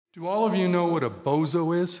Do all of you know what a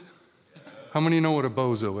bozo is? How many know what a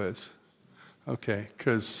bozo is? Okay,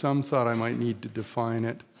 because some thought I might need to define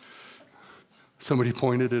it. Somebody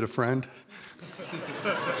pointed at a friend.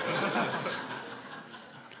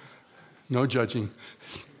 No judging.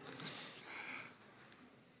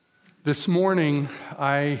 This morning,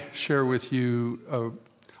 I share with you an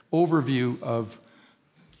overview of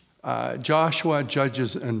Joshua,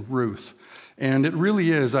 Judges, and Ruth. And it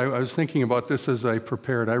really is, I was thinking about this as I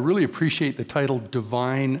prepared, I really appreciate the title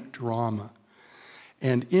Divine Drama.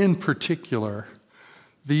 And in particular,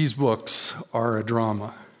 these books are a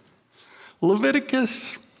drama.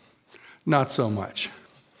 Leviticus, not so much.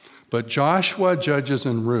 But Joshua, Judges,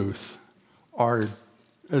 and Ruth are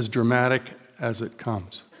as dramatic as it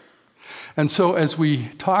comes. And so as we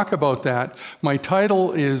talk about that, my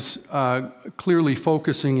title is clearly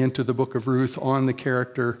focusing into the book of Ruth on the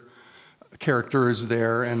character is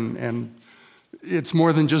there, and it's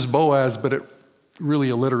more than just Boaz, but it really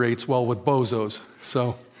alliterates well with bozos.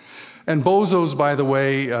 So, and bozos, by the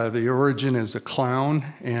way, the origin is a clown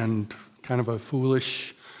and kind of a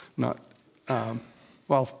foolish, let's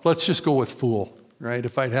just go with fool, right?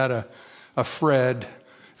 If I'd had a Fred, it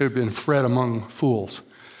would have been Fred among fools.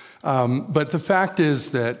 But the fact is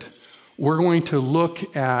that we're going to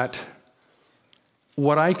look at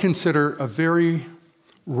what I consider a very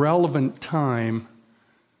relevant time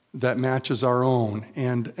that matches our own,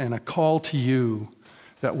 and a call to you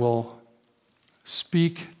that will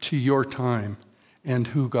speak to your time and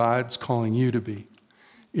who God's calling you to be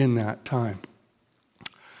in that time.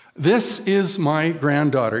 This is my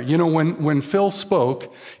granddaughter. You know, when Phil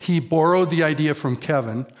spoke, he borrowed the idea from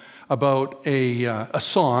Kevin about a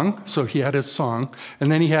song, so he had his song,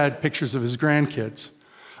 and then he had pictures of his grandkids.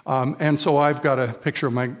 And so I've got a picture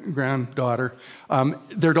of my granddaughter.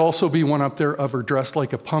 There'd also be one up there of her dressed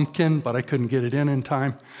like a pumpkin, but I couldn't get it in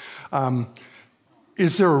time.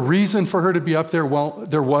 Is there a reason for her to be up there? Well,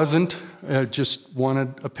 there wasn't. I just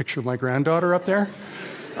wanted a picture of my granddaughter up there.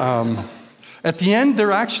 At the end,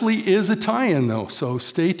 there actually is a tie-in, though, so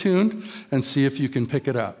stay tuned and see if you can pick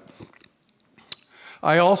it up.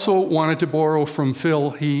 I also wanted to borrow from Phil.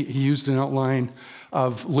 He used an outline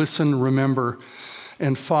of listen, remember,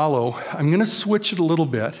 and follow. I'm going to switch it a little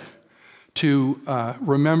bit to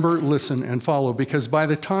remember, listen, and follow, because by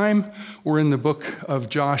the time we're in the book of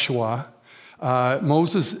Joshua,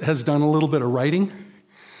 Moses has done a little bit of writing,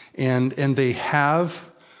 and they have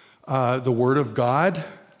the Word of God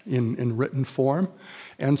in written form.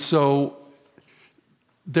 And so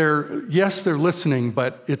they're listening,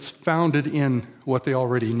 but it's founded in what they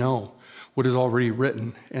already know, what is already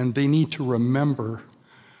written, and they need to remember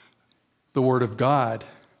the Word of God.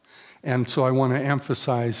 And so I want to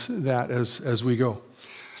emphasize that as we go.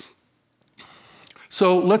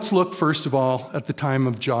 So let's look first of all at the time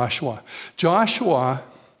of Joshua. Joshua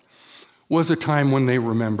was a time when they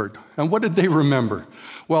remembered. And what did they remember?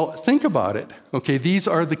 Well, think about it. Okay, these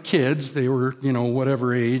are the kids. They were,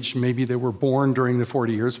 whatever age. Maybe they were born during the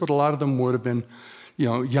 40 years, but a lot of them would have been,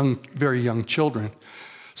 young, very young children.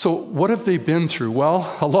 So what have they been through?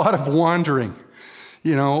 Well, a lot of wandering.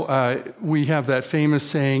 We have that famous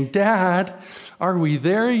saying, "Dad, are we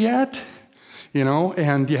there yet?"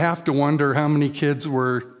 And you have to wonder how many kids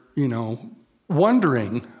were,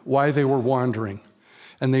 wondering why they were wandering.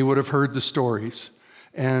 And they would have heard the stories.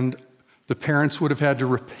 And the parents would have had to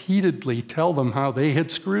repeatedly tell them how they had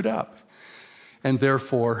screwed up. And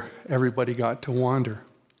therefore, everybody got to wander.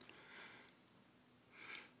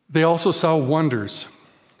 They also saw wonders,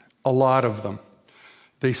 a lot of them.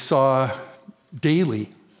 They saw daily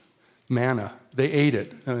manna. They ate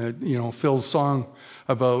it. Phil's song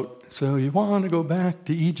about, so you want to go back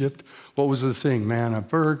to Egypt. What was the thing? Manna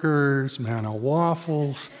burgers, manna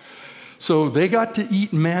waffles. So they got to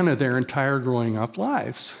eat manna their entire growing up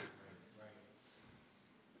lives.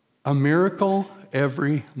 A miracle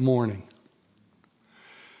every morning.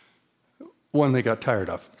 One they got tired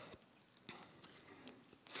of.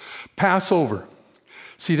 Passover.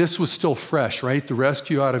 See, this was still fresh, right? The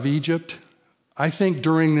rescue out of Egypt. I think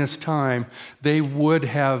during this time, they would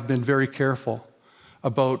have been very careful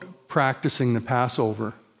about practicing the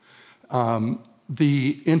Passover.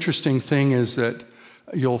 The interesting thing is that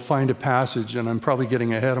you'll find a passage, and I'm probably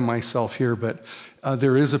getting ahead of myself here, but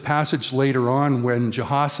there is a passage later on when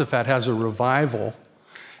Jehoshaphat has a revival,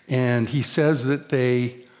 and he says that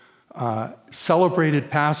they celebrated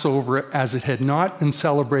Passover as it had not been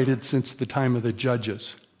celebrated since the time of the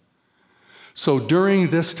judges. So during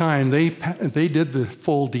this time, they did the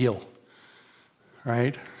full deal,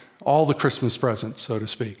 right? All the Christmas presents, so to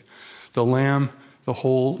speak. The lamb, the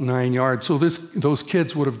whole 9 yards. So those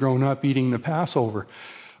kids would have grown up eating the Passover.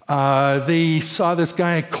 They saw this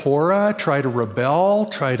guy, Korah, try to rebel,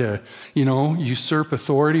 try to, usurp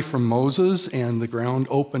authority from Moses, and the ground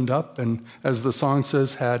opened up, and as the song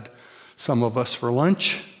says, had some of us for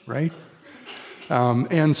lunch, right?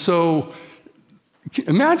 And so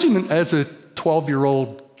imagine as a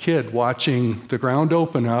 12-year-old kid watching the ground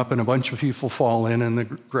open up and a bunch of people fall in and the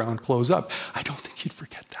ground close up. I don't think you'd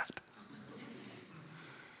forget that.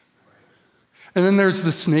 And then there's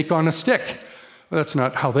the snake on a stick. Well, that's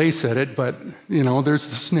not how they said it, but, there's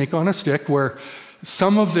the snake on a stick where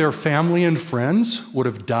some of their family and friends would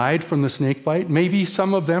have died from the snake bite. Maybe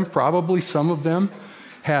some of them, probably some of them,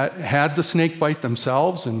 had the snake bite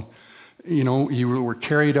themselves, and, you were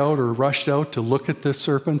carried out or rushed out to look at the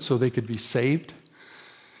serpent so they could be saved.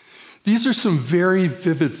 These are some very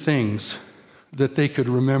vivid things that they could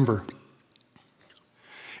remember.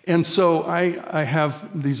 And so I have,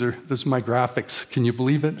 this is my graphics. Can you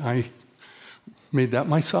believe it? I made that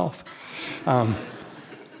myself.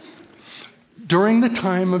 During the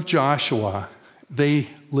time of Joshua, they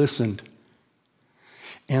listened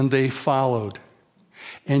and they followed.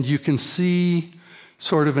 And you can see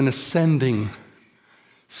sort of an ascending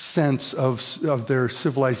sense of their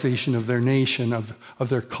civilization, of their nation, of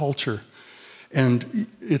their culture. And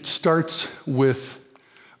it starts with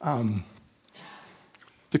the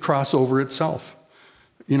crossover itself.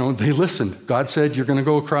 They listened. God said, you're going to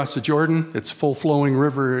go across the Jordan. It's full-flowing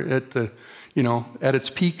river at its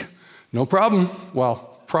peak. No problem.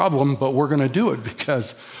 Well, problem, but we're going to do it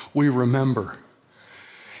because we remember.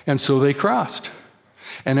 And so they crossed.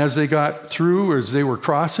 And as they got through, or as they were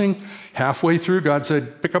crossing, halfway through, God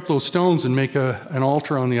said, pick up those stones and make an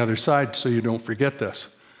altar on the other side so you don't forget this.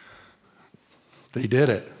 They did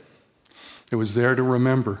it. It was there to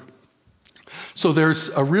remember. So there's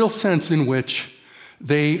a real sense in which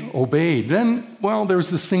they obeyed. Then, there's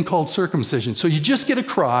this thing called circumcision. So you just get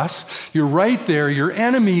across, you're right there, your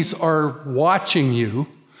enemies are watching you,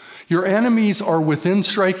 your enemies are within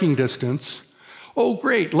striking distance. Oh,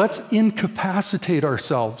 great, let's incapacitate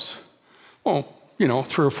ourselves. Well,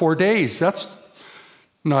 3 or 4 days, that's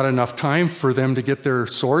not enough time for them to get their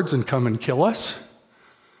swords and come and kill us.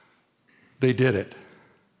 They did it.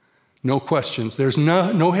 No questions. There's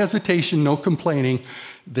no hesitation, no complaining.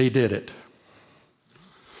 They did it.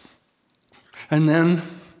 And then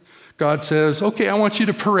God says, okay, I want you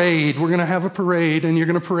to parade. We're going to have a parade, and you're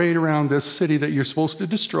going to parade around this city that you're supposed to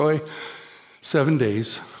destroy 7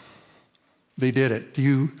 days. They did it. Do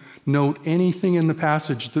you note anything in the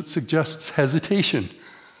passage that suggests hesitation?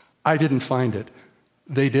 I didn't find it.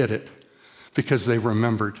 They did it because they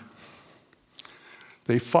remembered.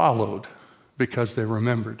 They followed because they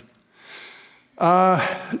remembered.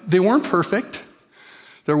 They weren't perfect.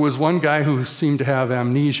 There was one guy who seemed to have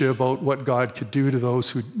amnesia about what God could do to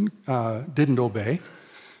those who didn't obey.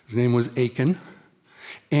 His name was Achan.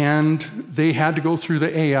 And they had to go through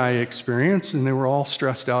the AI experience, and they were all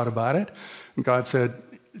stressed out about it. And God said,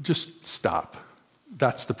 just stop.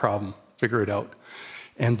 That's the problem. Figure it out.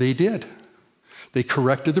 And they did. They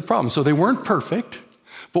corrected the problem. So they weren't perfect,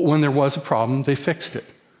 but when there was a problem, they fixed it.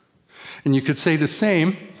 And you could say the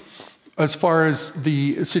same as far as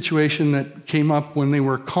the situation that came up when they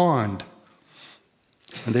were conned.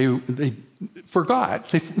 And they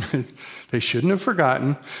forgot. They shouldn't have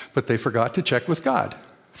forgotten, but they forgot to check with God.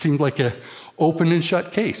 Seemed like an open and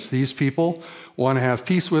shut case. These people want to have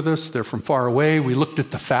peace with us. They're from far away. We looked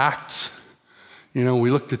at the facts. We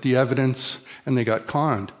looked at the evidence, and they got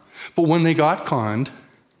conned. But when they got conned,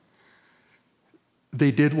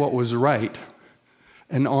 they did what was right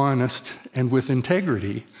and honest and with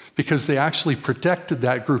integrity, because they actually protected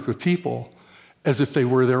that group of people as if they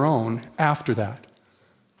were their own after that.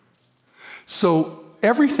 So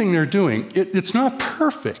everything they're doing, it's not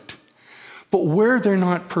perfect. But where they're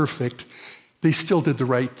not perfect, they still did the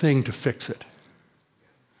right thing to fix it.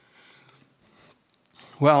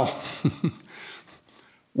 Well,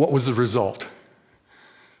 what was the result?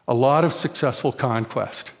 A lot of successful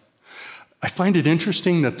conquest. I find it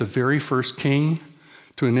interesting that the very first king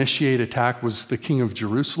to initiate attack was the king of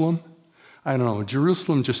Jerusalem. I don't know,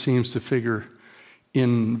 Jerusalem just seems to figure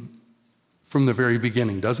in from the very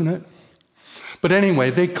beginning, doesn't it? But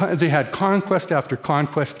anyway, they had conquest after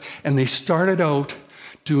conquest, and they started out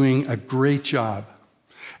doing a great job.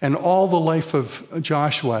 And all the life of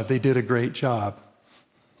Joshua, they did a great job.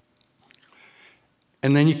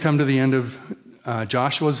 And then you come to the end of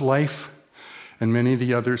Joshua's life and many of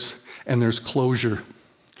the others, and there's closure.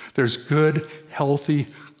 There's good, healthy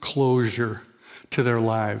closure to their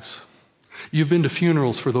lives. You've been to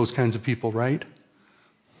funerals for those kinds of people, right?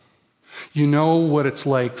 You know what it's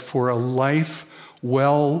like for a life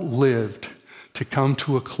well lived to come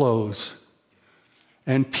to a close.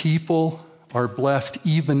 And people are blessed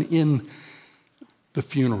even in the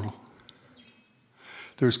funeral.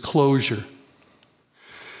 There's closure.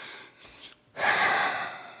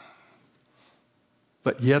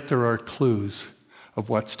 But yet there are clues of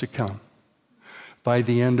what's to come. By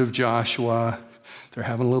the end of Joshua, they're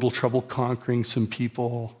having a little trouble conquering some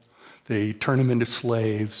people. They turn them into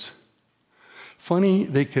slaves. Funny,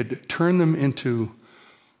 they could turn them into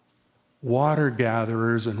water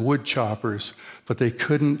gatherers and wood choppers, but they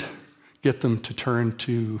couldn't get them to turn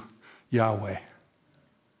to Yahweh.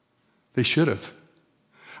 They should have.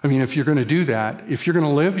 I mean, if you're going to do that, if you're going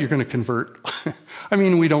to live, you're going to convert. I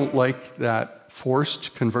mean, we don't like that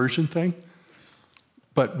forced conversion thing,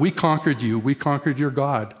 but we conquered you. We conquered your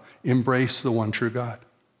God. Embrace the one true God,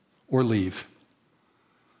 or leave.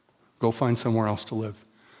 Go find somewhere else to live.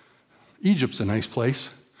 Egypt's a nice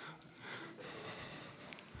place.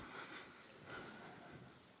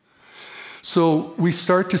 So we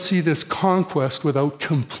start to see this conquest without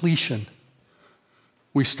completion.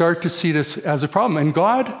 We start to see this as a problem. And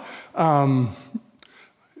God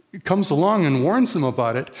comes along and warns them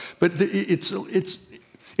about it, but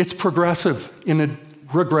it's progressive in a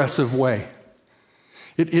regressive way.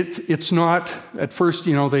 It's not, at first,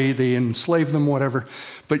 they enslave them, whatever,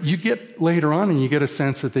 but you get later on and you get a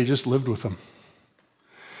sense that they just lived with them.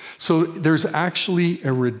 So there's actually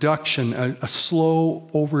a reduction, a slow,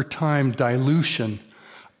 over time dilution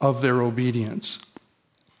of their obedience.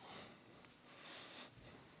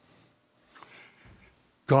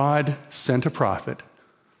 God sent a prophet.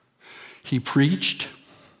 He preached,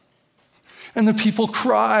 and the people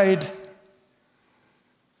cried.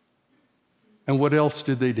 And what else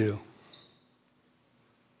did they do?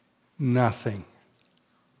 Nothing.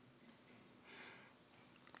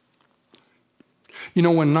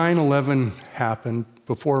 When 9/11 happened,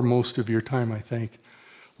 before most of your time, I think,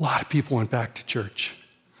 a lot of people went back to church.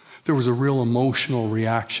 There was a real emotional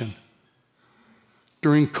reaction.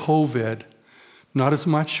 During COVID, not as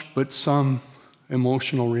much, but some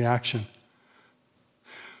emotional reaction.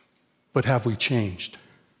 But have we changed?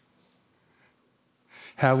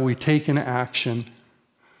 Have we taken action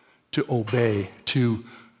to obey, to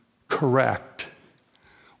correct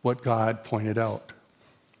what God pointed out?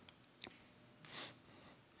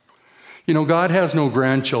 God has no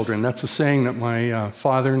grandchildren. That's a saying that my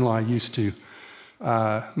father-in-law used to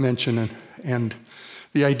mention. And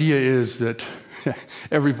the idea is that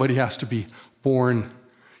everybody has to be born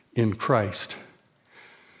in Christ.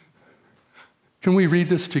 Can we read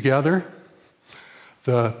this together?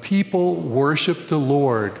 The people worshiped the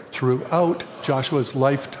Lord throughout Joshua's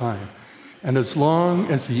lifetime, and as long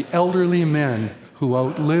as the elderly men who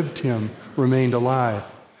outlived him remained alive.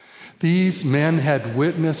 These men had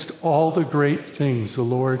witnessed all the great things the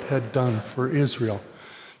Lord had done for Israel.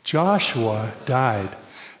 Joshua died.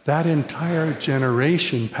 That entire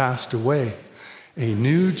generation passed away. A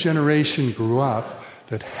new generation grew up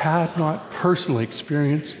that had not personally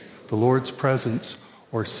experienced the Lord's presence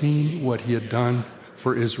or seen what he had done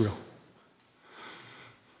for Israel.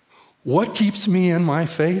 What keeps me in my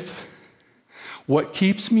faith? What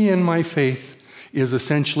keeps me in my faith is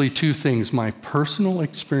essentially two things: my personal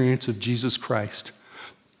experience of Jesus Christ,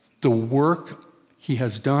 the work he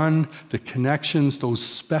has done, the connections, those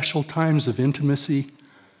special times of intimacy,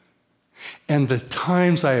 and the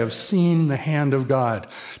times I have seen the hand of God.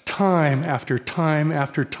 Time after time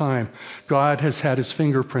after time, God has had his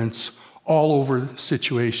fingerprints all over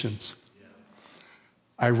situations.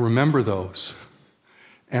 I remember those,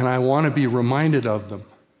 and I want to be reminded of them.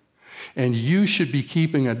 And you should be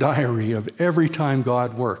keeping a diary of every time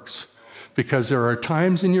God works, because there are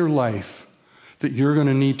times in your life that you're going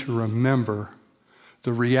to need to remember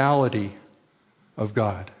the reality of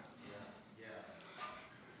God.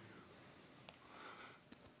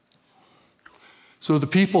 So the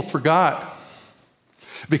people forgot.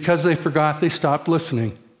 Because they forgot, they stopped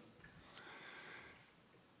listening.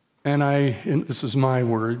 And this is my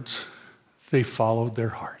words, they followed their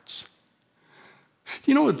hearts.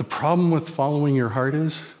 Do you know what the problem with following your heart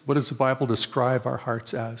is? What does the Bible describe our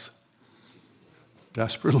hearts as?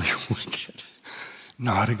 Desperately wicked.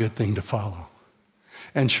 Not a good thing to follow.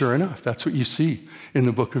 And sure enough, that's what you see in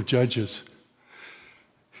the book of Judges.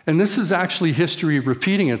 And this is actually history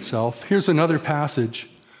repeating itself. Here's another passage.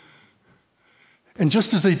 And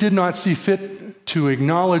just as they did not see fit to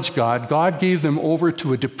acknowledge God, God gave them over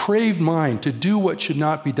to a depraved mind to do what should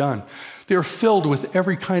not be done. They are filled with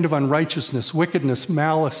every kind of unrighteousness, wickedness,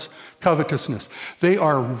 malice, covetousness. They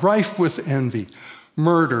are rife with envy,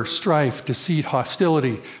 murder, strife, deceit,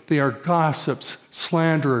 hostility. They are gossips,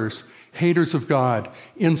 slanderers, haters of God,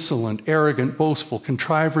 insolent, arrogant, boastful,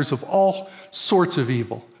 contrivers of all sorts of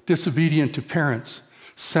evil, disobedient to parents,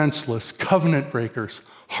 senseless, covenant breakers,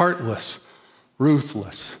 heartless,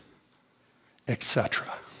 ruthless, etc.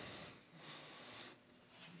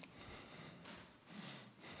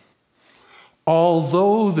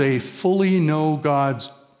 Although they fully know God's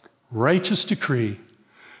righteous decree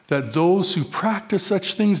that those who practice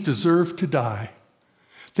such things deserve to die,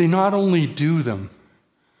 they not only do them,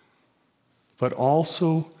 but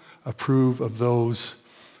also approve of those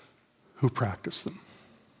who practice them.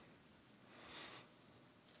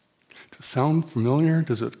 Does it sound familiar?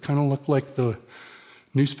 Does it kind of look like the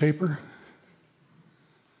newspaper?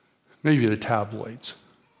 Maybe the tabloids.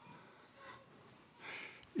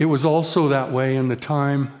 It was also that way in the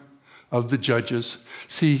time of the judges.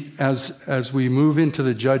 See, as we move into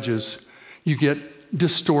the judges, you get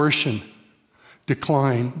distortion,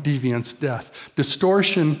 decline, deviance, death.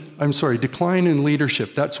 Decline in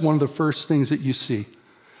leadership. That's one of the first things that you see.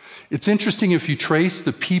 It's interesting if you trace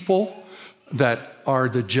the people that are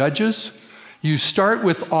the judges, you start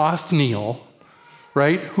with Othniel,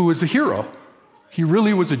 right, who was a hero. He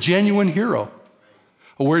really was a genuine hero.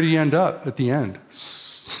 Well, where did he end up at the end?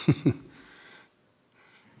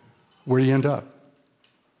 Where did he end up?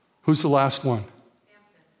 Who's the last one?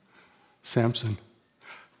 Samson.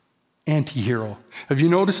 Anti-hero. Have you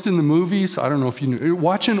noticed in the movies, I don't know if you knew,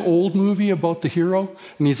 watch an old movie about the hero,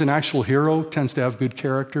 and he's an actual hero, tends to have good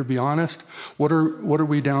character, be honest. What are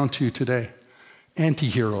we down to today?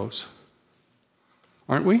 Anti-heroes.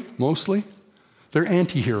 Aren't we, mostly? They're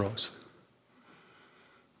anti-heroes.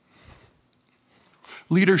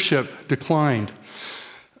 Leadership declined.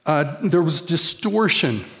 There was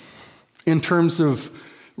distortion in terms of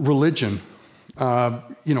religion. A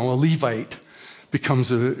Levite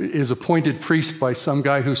is appointed priest by some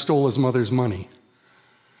guy who stole his mother's money.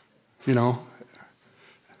 And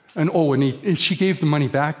she gave the money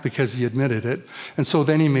back because he admitted it. And so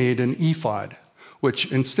then he made an ephod,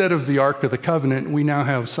 which instead of the Ark of the Covenant, we now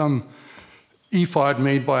have some ephod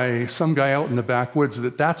made by some guy out in the backwoods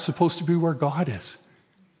that's supposed to be where God is.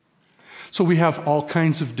 So we have all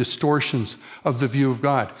kinds of distortions of the view of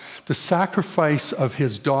God. The sacrifice of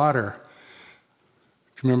his daughter.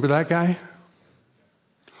 Remember that guy?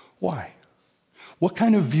 Why? What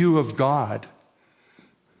kind of view of God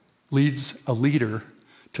leads a leader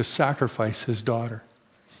to sacrifice his daughter?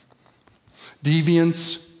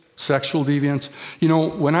 Deviance, sexual deviance.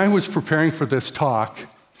 When I was preparing for this talk,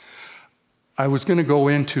 I was going to go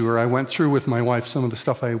into, or I went through with my wife some of the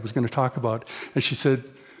stuff I was going to talk about, and she said,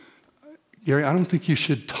 Gary, I don't think you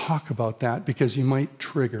should talk about that because you might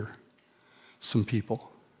trigger some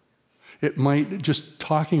people. Just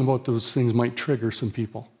talking about those things might trigger some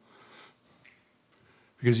people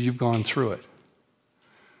because you've gone through it.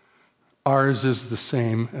 Ours is the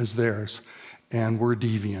same as theirs, and we're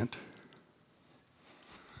deviant.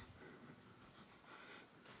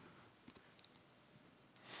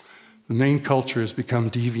 The main culture has become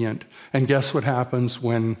deviant, and guess what happens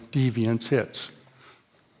when deviance hits?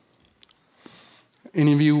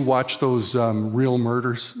 Any of you watch those real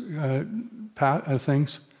murders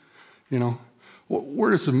things?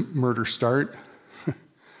 Where does the murder start?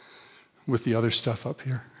 With the other stuff up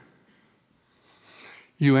here.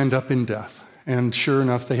 You end up in death. And sure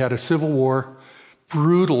enough, they had a civil war,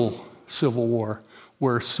 brutal civil war,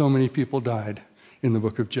 where so many people died in the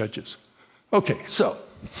book of Judges. Okay, so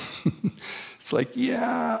it's like,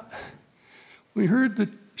 yeah, we heard that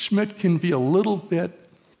Schmidt can be a little bit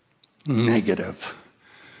negative,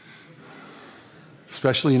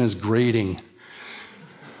 especially in his grading.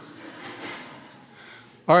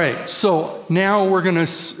 All right, so now we're in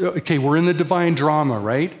the divine drama,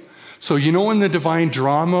 right? So in the divine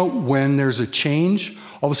drama, when there's a change,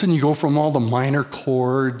 all of a sudden you go from all the minor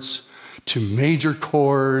chords to major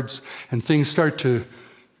chords, and things start to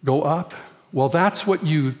go up. Well, that's what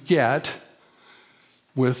you get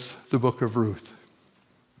with the book of Ruth.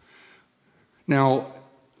 Now,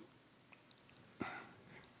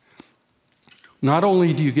 not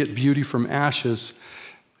only do you get beauty from ashes,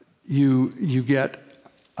 you get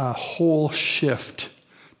a whole shift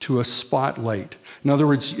to a spotlight. In other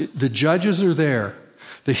words, the judges are there.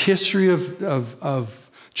 The history of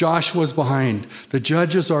Joshua's behind. The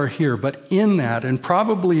judges are here. But in that, and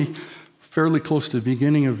probably fairly close to the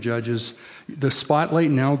beginning of Judges, the spotlight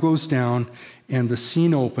now goes down and the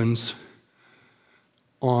scene opens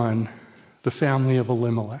on the family of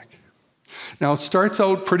Elimelech. Now, it starts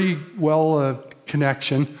out pretty well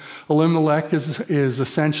connection. Elimelech is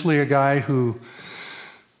essentially a guy who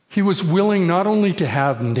he was willing not only to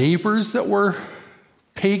have neighbors that were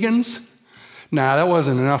pagans, Nah, that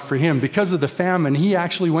wasn't enough for him. Because of the famine, he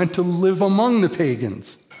actually went to live among the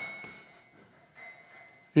pagans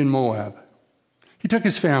in Moab. He took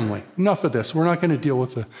his family. Enough of this. We're not going to deal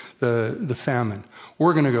with the famine.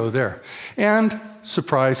 We're going to go there. And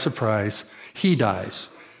surprise, surprise, he dies.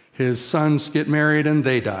 His sons get married and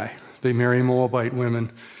they die. They marry Moabite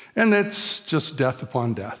women. And it's just death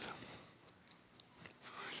upon death.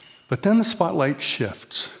 But then the spotlight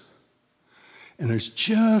shifts. And there's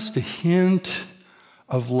just a hint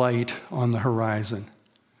of light on the horizon.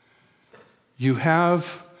 You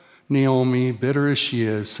have Naomi, bitter as she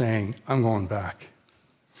is, saying, I'm going back.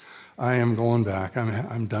 I am going back.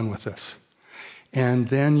 I'm done with this. And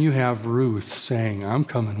then you have Ruth saying, I'm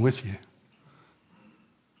coming with you.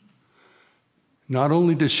 Not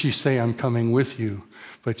only does she say, I'm coming with you,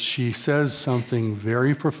 but she says something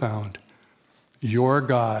very profound. Your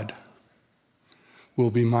God will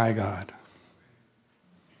be my God.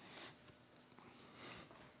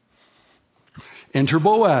 Enter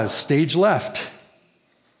Boaz, stage left.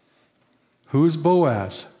 Who is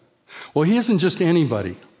Boaz? Well, he isn't just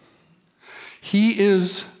anybody. He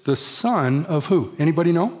is the son of who?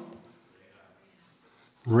 Anybody know?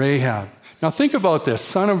 Rahab. Now think about this.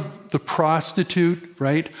 Son of the prostitute,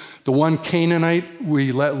 right? The one Canaanite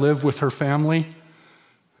we let live with her family.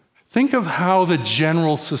 Think of how the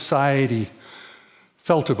general society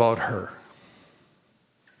felt about her.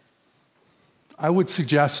 I would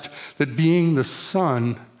suggest that being the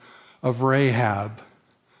son of Rahab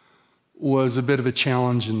was a bit of a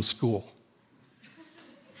challenge in school.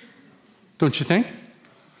 Don't you think?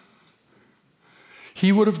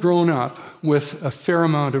 He would have grown up with a fair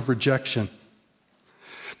amount of rejection.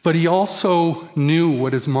 But he also knew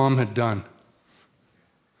what his mom had done.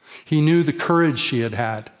 He knew the courage she had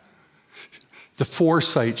had, the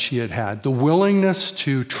foresight she had had, the willingness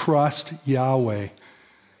to trust Yahweh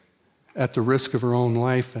at the risk of her own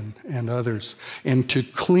life and others, and to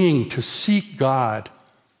cling, to seek God.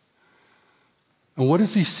 And what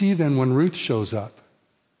does he see then when Ruth shows up?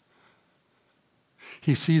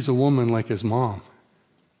 He sees a woman like his mom,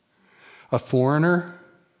 a foreigner,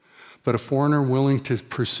 but a foreigner willing to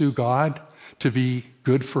pursue God, to be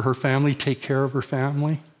good for her family, take care of her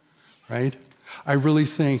family, right? I really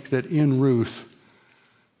think that in Ruth,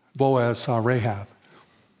 Boaz saw Rahab,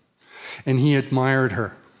 and he admired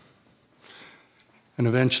her. And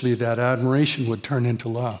eventually that admiration would turn into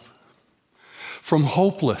love. From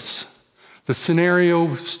hopeless, the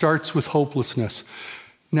scenario starts with hopelessness.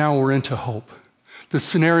 Now we're into hope. The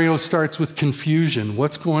scenario starts with confusion.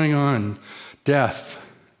 What's going on? Death.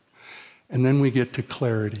 And then we get to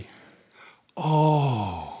clarity.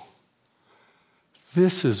 Oh,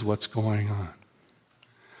 this is what's going on.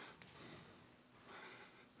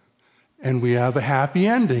 And we have a happy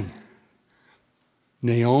ending.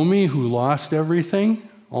 Naomi, who lost everything,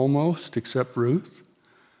 almost, except Ruth,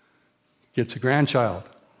 gets a grandchild.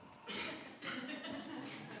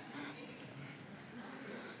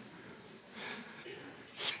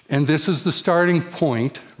 And this is the starting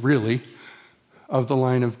point, really, of the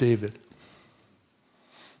line of David.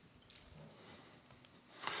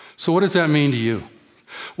 So what does that mean to you?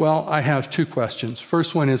 Well, I have two questions.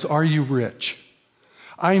 First one is, are you rich?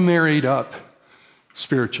 I married up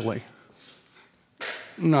spiritually.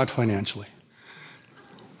 Not financially.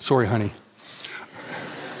 Sorry, honey.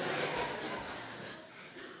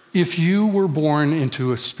 If you were born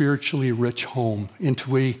into a spiritually rich home,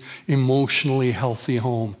 into an emotionally healthy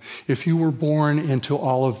home, if you were born into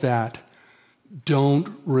all of that, don't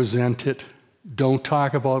resent it. Don't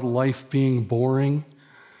talk about life being boring.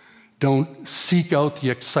 Don't seek out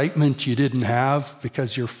the excitement you didn't have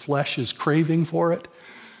because your flesh is craving for it.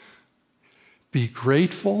 Be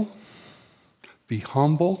grateful. Be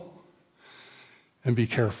humble, and be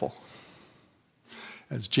careful.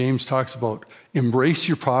 As James talks about, embrace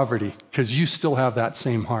your poverty, because you still have that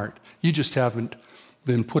same heart. You just haven't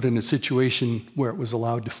been put in a situation where it was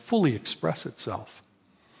allowed to fully express itself.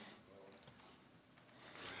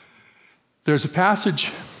 There's a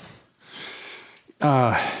passage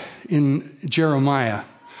in Jeremiah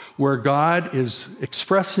where God is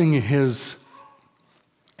expressing his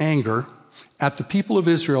anger at the people of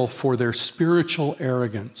Israel for their spiritual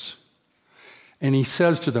arrogance. And he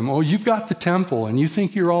says to them, oh, you've got the temple, and you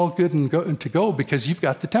think you're all good and to go because you've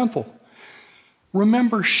got the temple.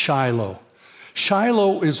 Remember Shiloh.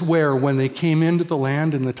 Shiloh is where, when they came into the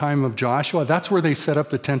land in the time of Joshua, that's where they set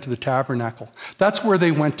up the tent of the tabernacle. That's where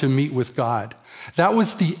they went to meet with God. That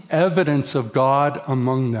was the evidence of God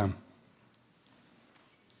among them.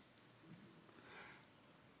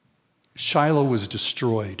 Shiloh was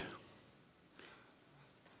destroyed.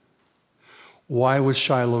 Why was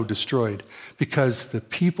Shiloh destroyed? Because the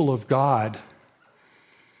people of God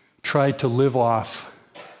tried to live off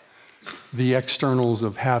the externals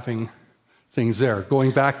of having things there.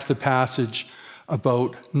 Going back to the passage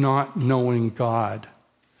about not knowing God,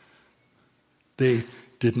 they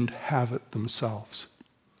didn't have it themselves.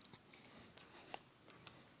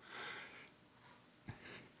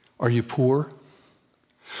 Are you poor?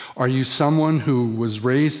 Are you someone who was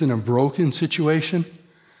raised in a broken situation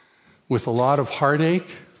with a lot of heartache?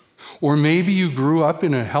 Or maybe you grew up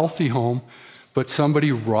in a healthy home, but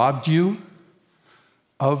somebody robbed you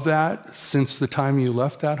of that since the time you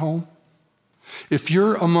left that home? If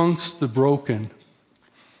you're amongst the broken,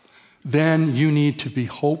 then you need to be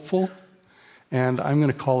hopeful, and I'm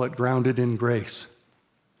going to call it grounded in grace.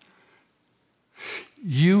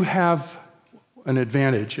 You have an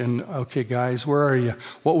advantage, and okay, guys, where are you?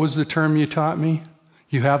 What was the term you taught me?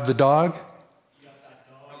 You have the dog?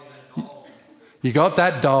 You got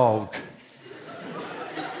that dog.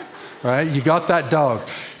 Right? You got that dog.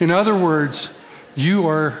 In other words, you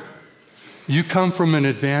come from an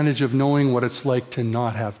advantage of knowing what it's like to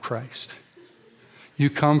not have Christ. You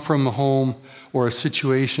come from a home or a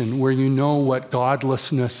situation where you know what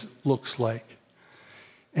godlessness looks like,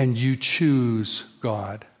 and you choose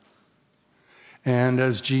God. And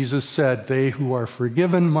as Jesus said, they who are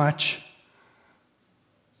forgiven much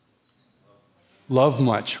love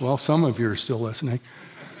much. Well, some of you are still listening.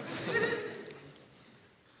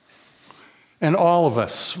 And all of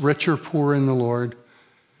us, rich or poor in the Lord,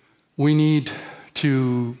 we need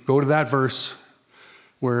to go to that verse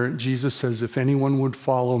where Jesus says, if anyone would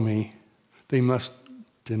follow me, they must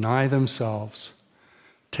deny themselves,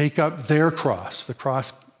 take up their cross, the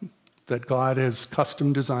cross that God has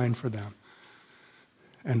custom designed for them,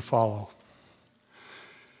 and follow.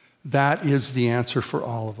 That is the answer for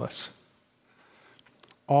all of us.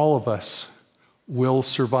 All of us will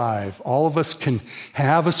survive. All of us can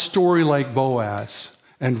have a story like Boaz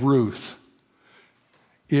and Ruth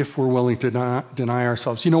if we're willing to deny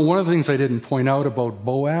ourselves. You know, one of the things I didn't point out about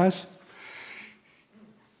Boaz,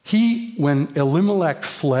 when Elimelech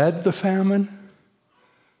fled the famine,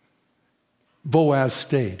 Boaz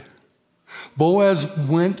stayed. Boaz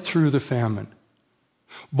went through the famine.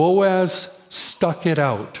 Boaz stuck it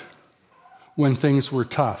out when things were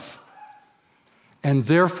tough. And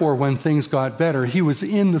therefore, when things got better, he was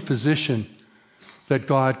in the position that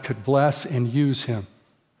God could bless and use him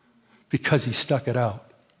because he stuck it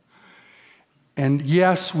out. And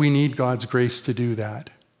yes, we need God's grace to do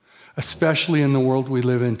that, especially in the world we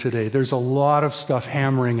live in today. There's a lot of stuff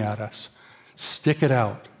hammering at us. Stick it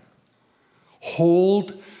out.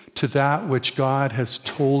 Hold to that which God has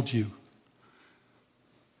told you.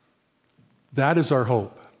 That is our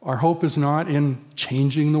hope. Our hope is not in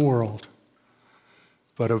changing the world,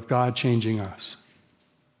 but of God changing us.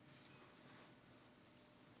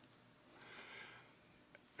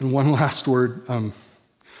 And one last word.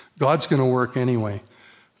 God's going to work anyway.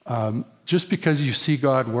 Just because you see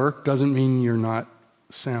God work doesn't mean you're not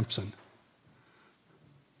Samson.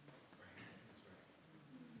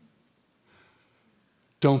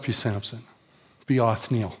 Don't be Samson. Be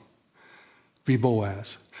Othniel. Be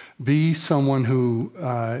Boaz. Be someone who,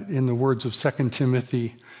 in the words of 2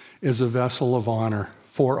 Timothy, is a vessel of honor,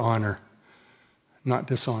 for honor, not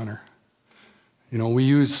dishonor. You know, we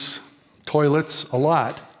use toilets a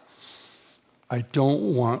lot. I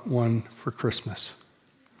don't want one for Christmas.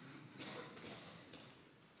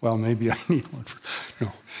 Well, maybe I need one.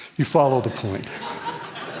 No, you follow the point.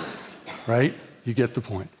 Right? You get the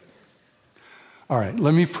point. All right,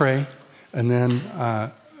 let me pray, and then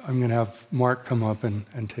I'm going to have Mark come up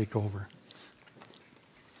and take over.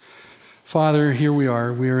 Father, here we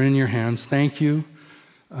are. We are in your hands. Thank you.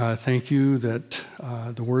 Thank you that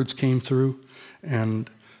the words came through, and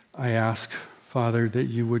I ask, Father, that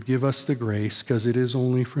you would give us the grace, because it is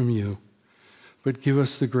only from you, but give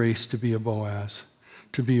us the grace to be a Boaz,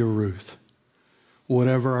 to be a Ruth.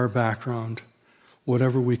 Whatever our background,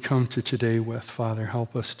 whatever we come to today with, Father,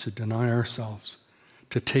 help us to deny ourselves,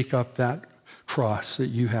 to take up that cross that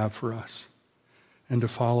you have for us, and to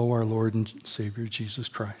follow our Lord and Savior, Jesus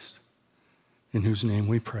Christ, in whose name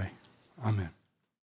we pray. Amen.